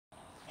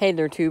Hey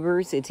there,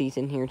 tubers, it's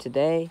Ethan here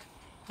today,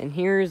 and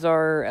here's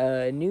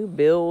our new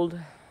build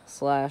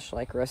slash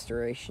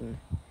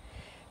restoration.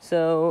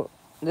 So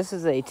this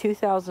is a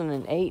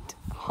 2008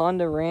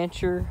 Honda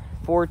Rancher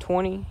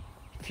 420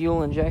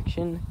 fuel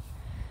injection.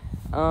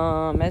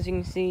 As you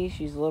can see,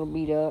 she's a little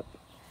beat up.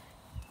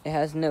 It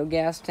has no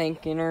gas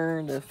tank in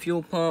her. The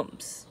fuel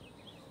pumps,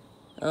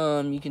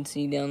 you can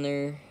see down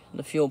there,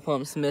 the fuel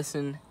pump's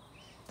missing,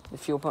 the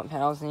fuel pump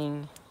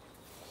housing.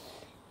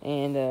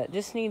 And it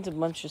just needs a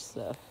bunch of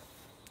stuff.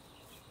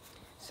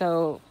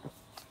 So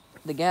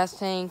the gas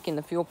tank and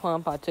the fuel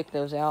pump, I took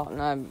those out,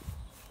 and I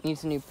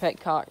need a new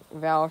petcock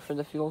valve for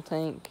the fuel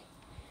tank.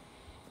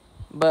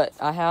 But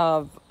I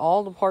have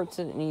all the parts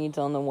that it needs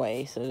on the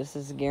way, so this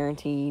is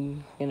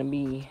guaranteed going to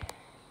be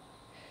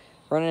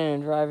running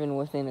and driving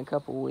within a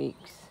couple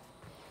weeks.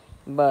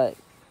 But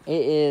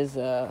it is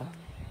a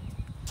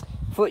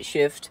foot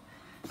shift.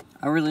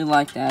 I really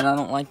like that. I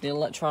don't like the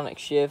electronic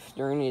shift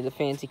or any of the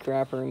fancy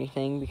crap or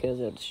anything, because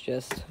it's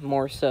just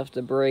more stuff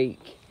to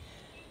break.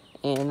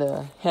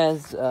 And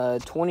has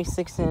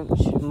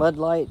 26-inch mud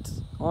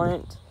lights on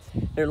it.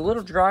 They're a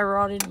little dry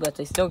rotted, but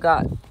they still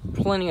got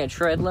plenty of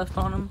tread left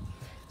on them.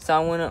 So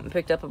I went up and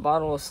picked up a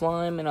bottle of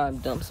slime, and I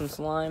dumped some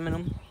slime in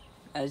them,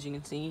 as you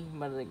can see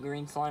by the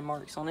green slime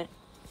marks on it.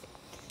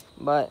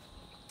 But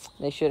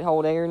they should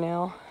hold air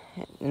now,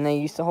 and they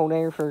used to hold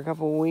air for a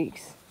couple of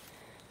weeks.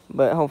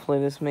 But hopefully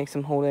this makes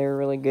them hold air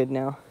really good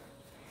now.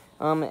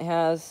 It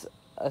has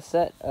a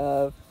set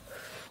of,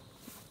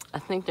 I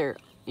think they're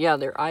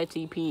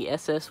ITP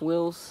SS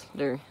wheels.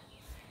 They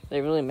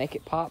really make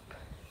it pop.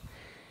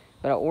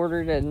 But I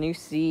ordered a new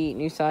seat,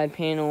 new side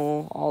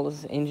panel, all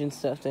this engine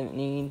stuff that it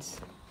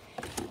needs.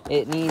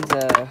 It needs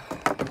I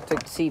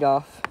took the seat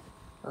off,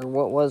 or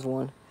what was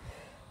one.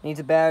 Needs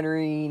a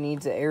battery,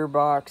 needs an air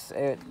box,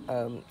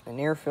 an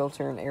air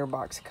filter, and air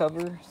box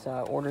cover. So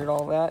I ordered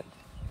all that.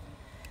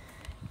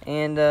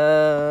 And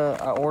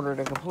I ordered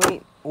a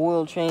complete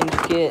oil change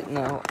kit.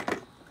 Now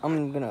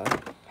I'm gonna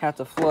have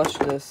to flush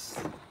this.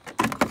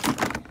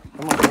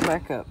 Come on, go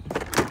back up.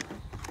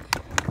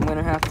 I'm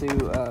gonna have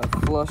to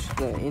flush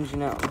the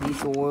engine out with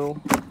diesel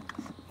oil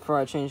before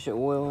I change the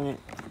oil in it.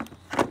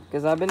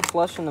 Because I've been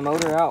flushing the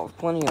motor out with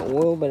plenty of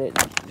oil, but it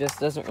just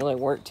doesn't really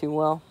work too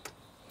well.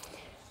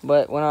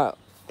 But when I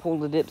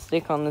pulled the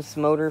dipstick on this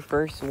motor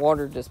first,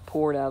 water just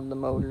poured out of the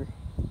motor.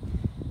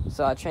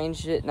 So I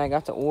changed it, and I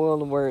got the oil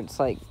to where it's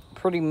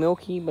pretty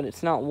milky, but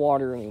it's not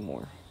water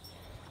anymore.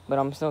 But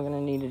I'm still going to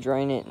need to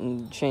drain it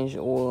and change the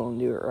oil and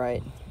do it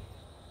right.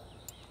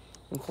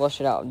 And flush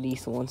it out with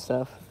diesel and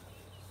stuff.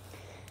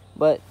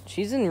 But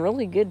she's in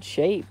really good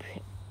shape.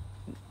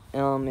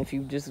 If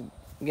you just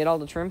get all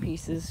the trim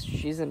pieces,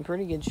 she's in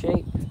pretty good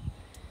shape.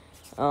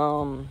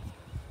 I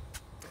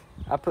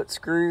put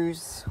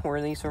screws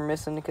where these were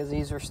missing because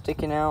these are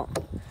sticking out.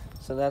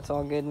 So that's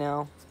all good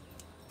now.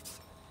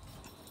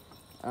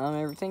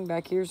 Everything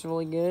back here is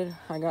really good.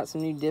 I got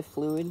some new diff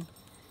fluid.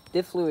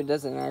 Diff fluid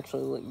doesn't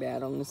actually look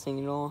bad on this thing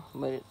at all,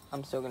 but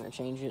I'm still going to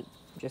change it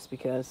just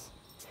because.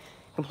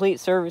 Complete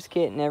service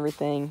kit and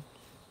everything.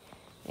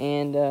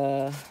 And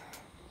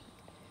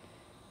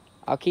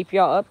I'll keep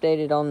y'all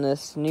updated on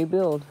this new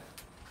build.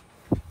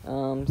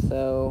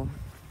 So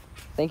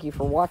thank you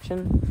for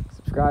watching.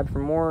 Subscribe for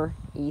more.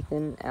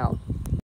 Ethan out.